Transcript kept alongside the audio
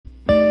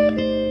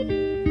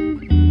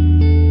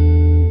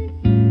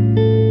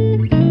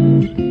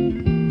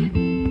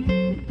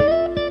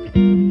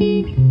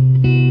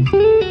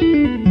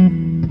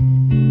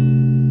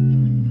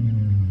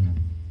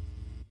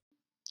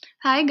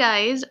Hi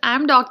guys,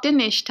 I'm Dr.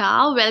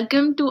 Nishtha.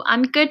 Welcome to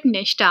Uncut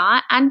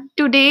Nishtha, and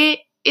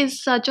today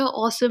is such a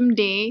awesome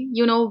day.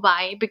 You know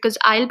why? Because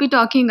I'll be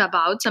talking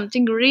about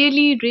something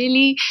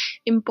really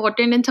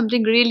important and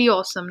something really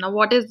awesome. Now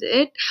what is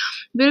it?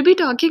 We'll be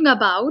talking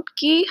about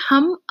कि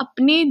हम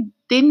अपने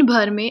दिन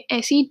भर में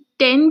ऐसी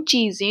 10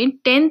 चीजें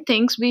 10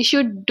 things we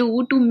should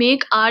do to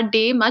make our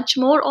day much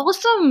more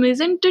awesome.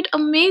 Isn't it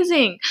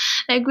amazing?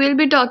 Like we'll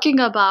be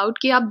talking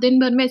about कि आप दिन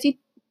भर में ऐसी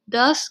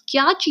 10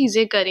 क्या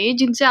चीजें करें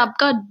जिनसे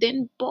आपका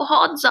दिन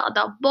बहुत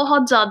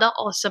ज़्यादा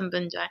ऑसम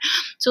बन जाए।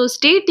 So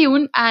stay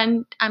tune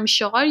and I am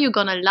sure you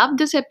gonna love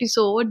this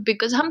episode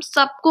because हम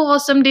सबको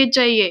ऑसम डे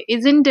चाहिए,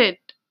 isn't it?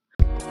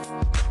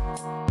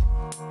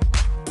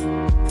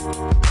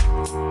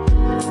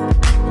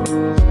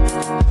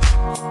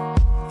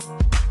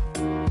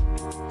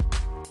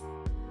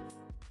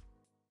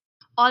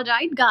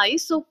 Alright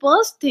guys, so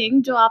first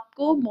thing जो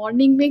आपको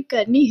मॉर्निंग में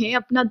करनी है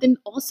अपना दिन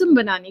ऑसम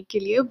बनाने के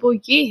लिए वो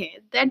ये है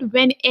that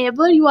when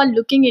ever you are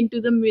looking into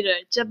the mirror,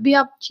 जब भी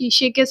आप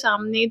शीशे के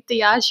सामने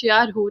तैयार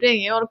श्यार हो रहे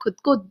हैं और खुद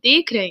को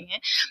देख रहे हैं,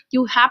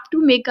 you have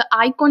to make a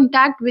eye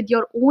contact with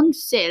your own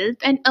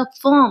self and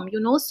affirm, you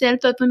know,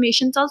 self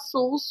affirmations are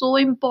so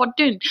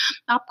important.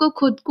 आपको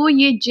खुद को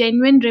ये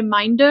जेन्युइन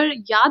रिमाइंडर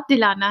याद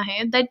दिलाना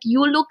है that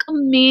you look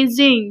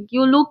amazing,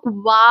 you look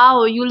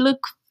wow, you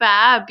look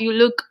fab, you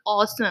look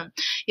awesome.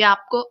 ये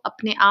आपको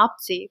अपने आप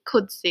से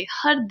खुद से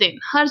हर दिन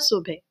हर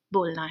सुबह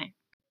बोलना है।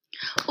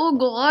 ओ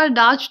गॉड,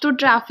 आज तो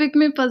ट्रैफिक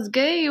में फंस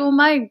गए। ओ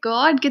माय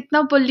गॉड,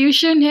 कितना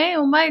पोल्यूशन है।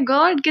 ओ माय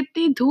गॉड,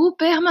 कितनी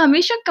धूप है। हम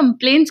हमेशा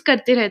कंप्लेंट्स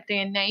करते रहते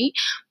हैं। नहीं,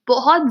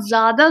 बहुत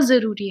ज़्यादा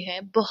ज़रूरी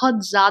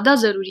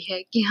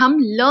है कि हम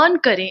लर्न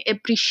करें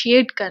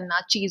एप्रिशिएट करना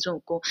चीज़ों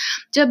को।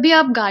 जब भी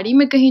आप गाड़ी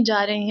में कहीं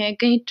जा रहे हैं,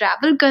 कहीं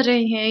ट्रैवल कर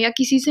रहे हैं या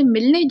किसी से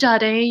मिलने जा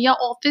रहे हैं या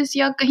ऑफिस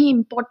या कहीं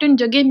इम्पोर्टेंट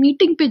जगह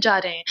मीटिंग पे जा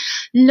रहे हैं,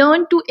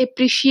 learn to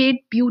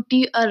appreciate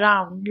beauty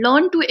around,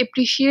 learn to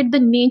appreciate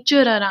the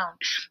nature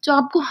around. जो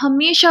आपको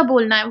हमेशा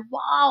बोलना है,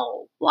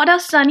 wow what a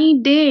sunny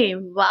day,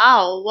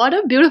 wow what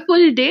a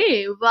beautiful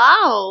day,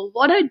 wow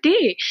what a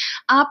day.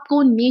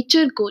 आपको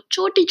नेचर को,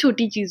 छोटी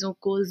छोटी चीज़ों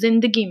को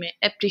ज़िंदगी में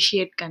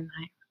एप्रिशिएट करना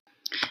है।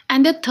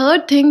 And the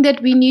third thing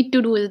that we need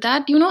to do is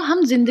that, you know,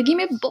 हम जिंदगी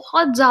में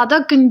बहुत ज़्यादा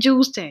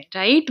कंजूस हैं,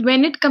 right?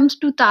 When it comes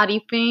to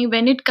तारीफें,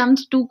 when it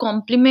comes to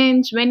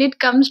compliments, when it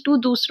comes to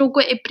दूसरों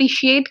को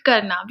अप्रिशिएट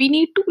करना, we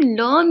need to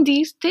learn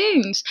these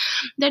things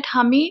that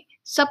हमें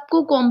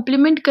सबको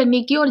कॉम्प्लीमेंट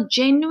करने की और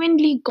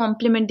जेन्युइनली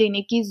कॉम्प्लीमेंट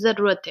देने की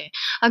ज़रूरत है।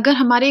 अगर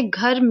हमारे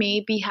घर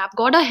में we have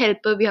got a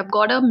helper, we have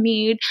got a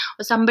maid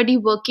or somebody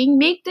working,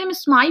 make them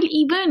smile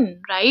even,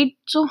 right?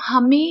 So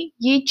हमें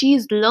ये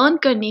चीज़ लर्न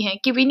करनी है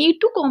कि we need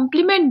to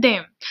compliment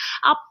them.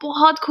 आप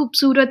बहुत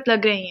खूबसूरत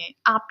लग रही हैं,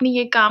 आपने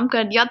ये काम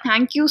कर दिया,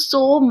 थैंक यू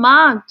सो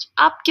मच।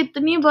 आप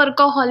कितनी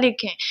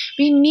वर्कोहॉलिक हैं।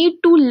 We need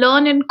to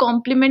learn and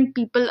compliment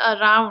people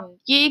around.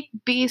 ये एक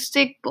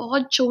बेसिक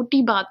बहुत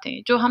छोटी बात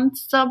है जो हम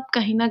सब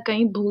कहीं ना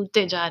कहीं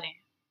भूलते जा रहे हैं।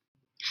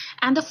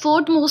 And the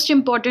fourth most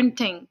important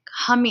thing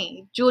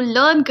हमें जो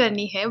लर्न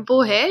करनी है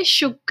वो है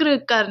शुक्र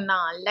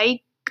करना,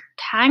 लाइक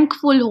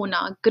थैंकफुल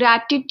होना,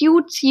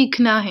 ग्रैटिट्यूड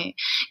सीखना है।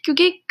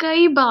 क्योंकि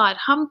कई बार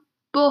हम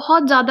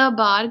बहुत ज़्यादा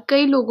बार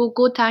कई लोगों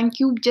को थैंक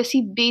यू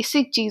जैसी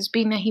बेसिक चीज़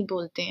भी नहीं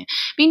बोलते हैं।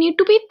 We need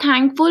to be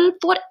thankful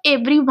for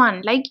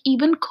everyone, like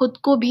even खुद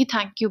को भी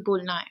थैंक यू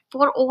बोलना है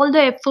for all the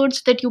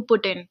efforts that you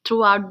put in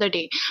through out the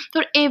day,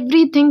 for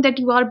everything that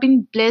you are been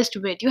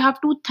blessed with. You have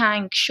to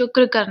thank,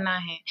 शुक्र करना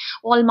है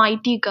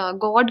almighty का,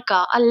 God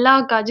का,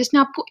 अल्लाह का, जिसने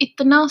आपको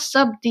इतना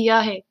सब दिया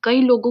है।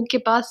 कई लोगों के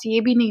पास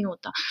ये भी नहीं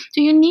होता।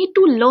 So you need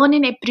to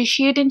learn and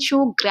appreciate and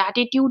show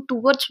gratitude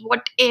towards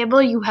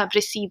whatever you have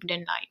received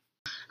in life.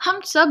 हम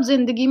सब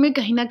जिंदगी में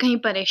कहीं ना कहीं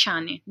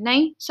परेशान हैं,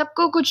 नहीं?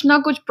 सबको कुछ ना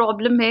कुछ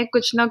प्रॉब्लम है,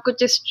 कुछ ना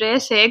कुछ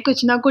स्ट्रेस है,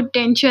 कुछ ना कुछ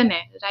टेंशन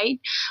है, राइट?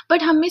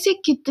 बट हम में से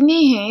कितने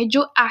हैं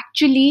जो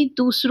एक्चुअली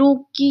दूसरों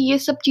की ये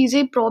सब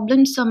चीज़ें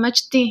प्रॉब्लम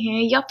समझते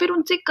हैं या फिर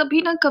उनसे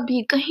कभी ना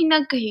कभी कहीं ना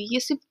कहीं ये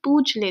सिर्फ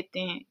पूछ लेते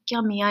हैं,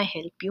 क्या मे आई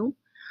हेल्प यू?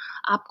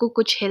 आपको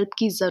कुछ हेल्प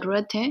की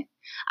ज़रूरत है?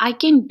 I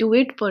can do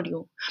it for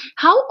you.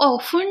 How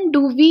often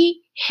do we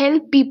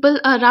help people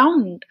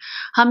around?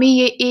 हमें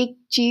ये एक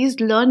चीज़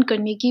लर्न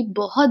करने की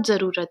बहुत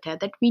ज़रूरत है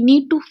that we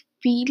need to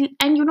feel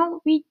and you know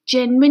we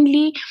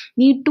genuinely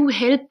need to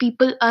help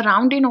people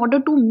around in order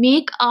to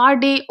make our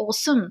day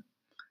awesome.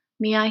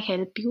 May I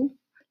help you?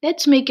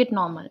 Let's make it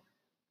normal.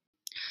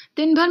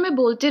 दिन भर में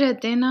बोलते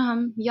रहते हैं ना हम,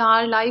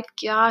 यार लाइफ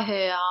क्या है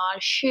यार,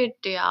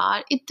 शिट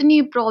यार,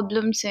 इतनी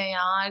प्रॉब्लम्स हैं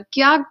यार,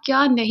 क्या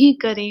क्या नहीं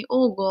करें,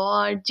 ओ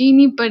गॉड,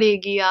 जीनी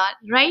पड़ेगी यार,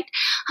 राइट?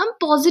 हम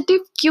पॉजिटिव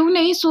क्यों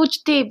नहीं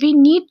सोचते? We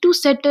need to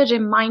set a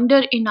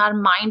reminder in our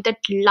mind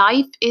that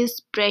life is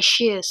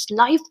precious,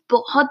 life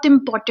बहुत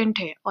इंपॉर्टेंट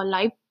है और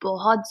लाइफ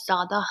बहुत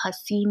ज़्यादा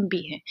हसीन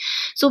भी है।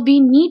 So we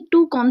need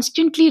to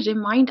constantly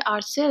remind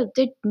ourselves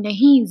that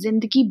नहीं,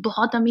 जिंदगी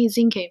बहुत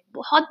अमेजिंग है,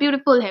 बहुत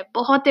ब्यूटीफुल है,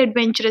 बहुत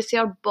एडवेंचरस है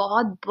और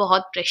बहुत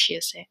बहुत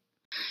प्रेशियस है।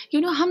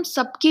 यू नो, हम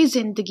सबकी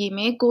ज़िंदगी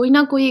में कोई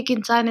ना कोई एक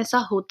इंसान ऐसा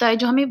होता है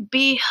जो हमें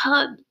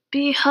बेहद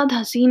बेहद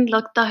हसीन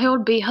लगता है और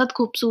बेहद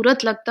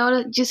खूबसूरत लगता है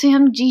और जिसे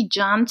हम जी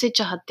जान से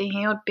चाहते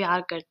हैं और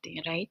प्यार करते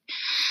हैं, राइट?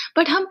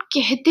 बट हम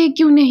कहते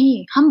क्यों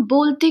नहीं? हम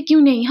बोलते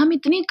क्यों नहीं? हम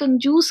इतने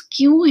कंजूस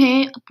क्यों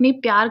हैं अपने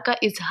प्यार का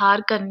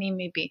इज़हार करने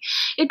में भी?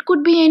 It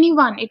could be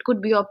anyone, it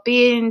could be your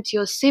parents,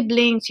 your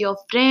siblings, your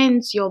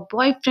friends, your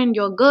boyfriend,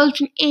 your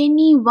girlfriend,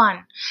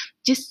 anyone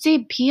जिससे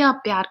भी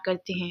आप प्यार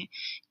करते हैं,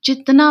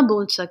 जितना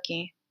बोल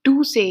सकें,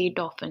 डू से इट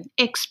ऑफन,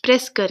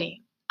 एक्सप्रेस करें,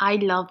 आई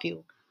लव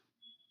यू।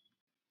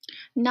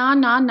 ना,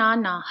 ना, ना,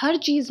 ना, हर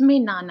चीज़ में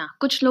ना, ना।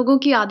 कुछ लोगों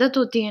की आदत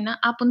होती है ना,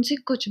 आप उनसे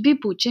कुछ भी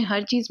पूछें,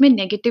 हर चीज़ में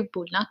नेगेटिव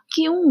बोलना।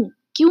 क्यों?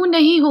 क्यों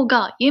नहीं होगा?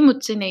 ये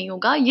मुझसे नहीं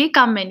होगा, ये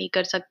काम मैं नहीं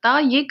कर सकता,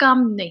 ये काम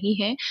नहीं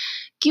है।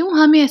 क्यों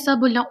हमें ऐसा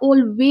बोलना?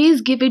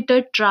 Always give it a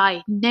try,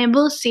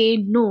 never say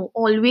no,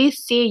 always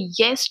say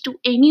yes to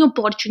any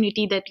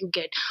opportunity that you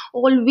get,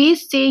 always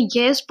say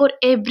yes for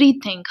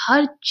everything.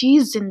 हर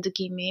चीज़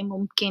ज़िंदगी में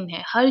मुमकिन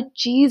है, हर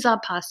चीज़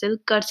आप हासिल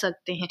कर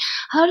सकते हैं,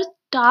 हर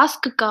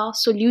टास्क का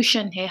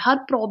सॉल्यूशन है, हर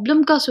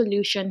प्रॉब्लम का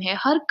सॉल्यूशन है,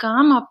 हर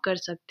काम आप कर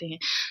सकते हैं।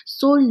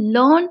 So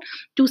learn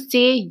to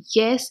say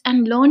yes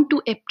and learn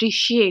to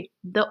appreciate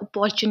the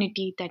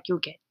opportunity that you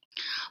get.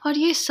 और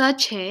ये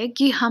सच है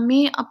कि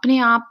हमें अपने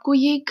आप को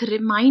ये एक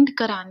रिमाइंड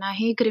कराना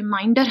है, एक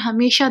रिमाइंडर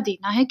हमेशा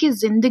देना है कि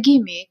ज़िंदगी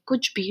में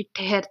कुछ भी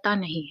ठहरता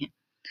नहीं है।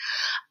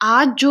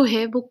 आज जो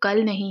है वो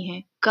कल नहीं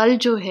है, कल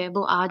जो है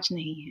वो आज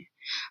नहीं है।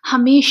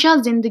 हमेशा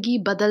ज़िंदगी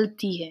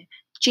बदलती है,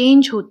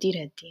 चेंज होती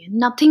रहती है।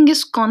 Nothing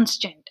is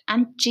constant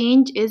and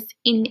change is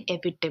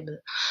inevitable.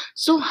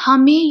 सो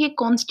हमें ये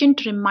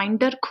कांस्टेंट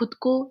रिमाइंडर खुद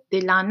को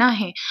दिलाना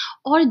है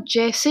और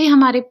जैसे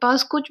हमारे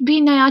पास कुछ भी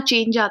नया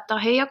चेंज आता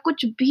है या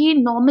कुछ भी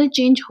नॉर्मल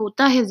चेंज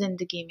होता है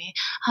ज़िंदगी में,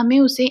 हमें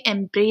उसे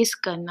एम्ब्रेस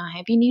करना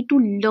है। We need to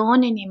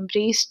learn and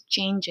embrace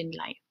change in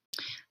life.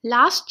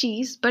 Last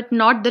चीज बट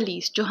नॉट द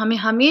लीस्ट जो हमें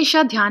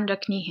हमेशा ध्यान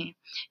रखनी है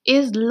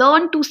इज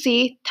लर्न टू से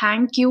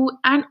thank you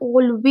and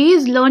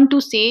always learn to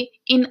से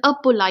इन a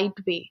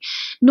polite way.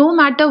 No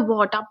matter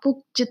what, आपको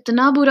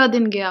जितना बुरा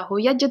दिन गया हो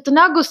या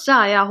जितना गुस्सा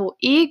आया हो,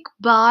 एक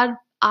बार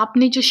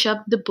आपने जो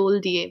शब्द बोल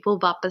दिए वो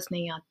वापस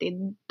नहीं आते।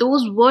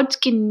 Those words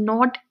can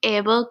not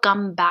ever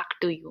come back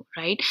to you,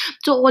 right?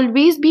 So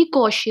always be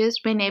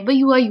cautious when ever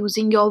you are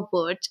using your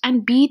words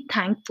and be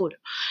thankful.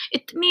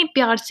 इतने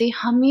प्यार से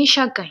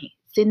हमेशा कहें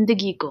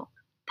जिंदगी को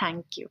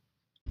thank you.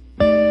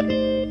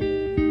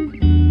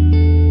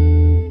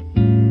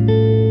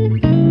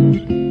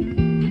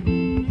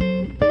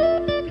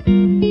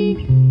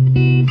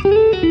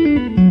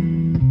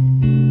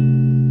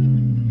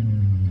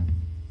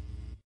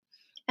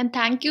 And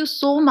thank you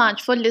so much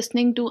for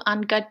listening to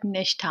Uncut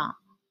Nishtha.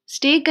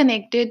 Stay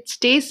connected,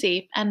 stay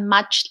safe, and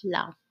much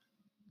love.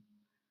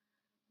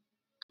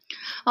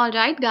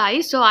 Alright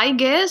guys, so I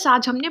guess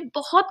आज हमने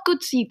बहुत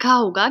कुछ सीखा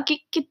होगा कि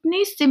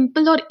कितने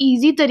सिंपल और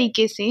इजी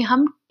तरीके से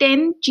हम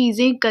 10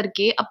 चीजें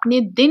करके अपने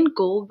दिन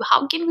को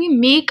how can we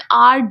make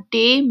our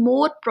day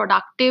more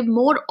productive,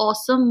 more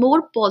awesome,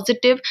 more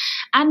positive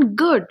and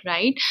good,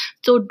 right?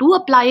 So do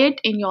apply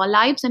it in your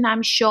lives and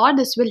I'm sure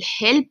this will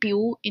help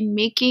you in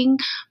making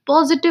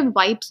positive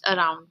vibes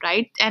around,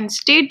 right? And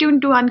stay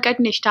tuned to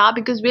Uncut Nishtha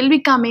because we'll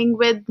be coming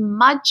with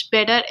much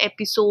better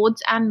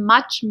episodes and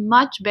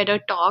much better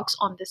talks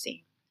on the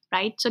same,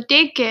 right? So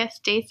take care,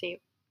 stay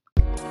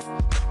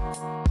safe.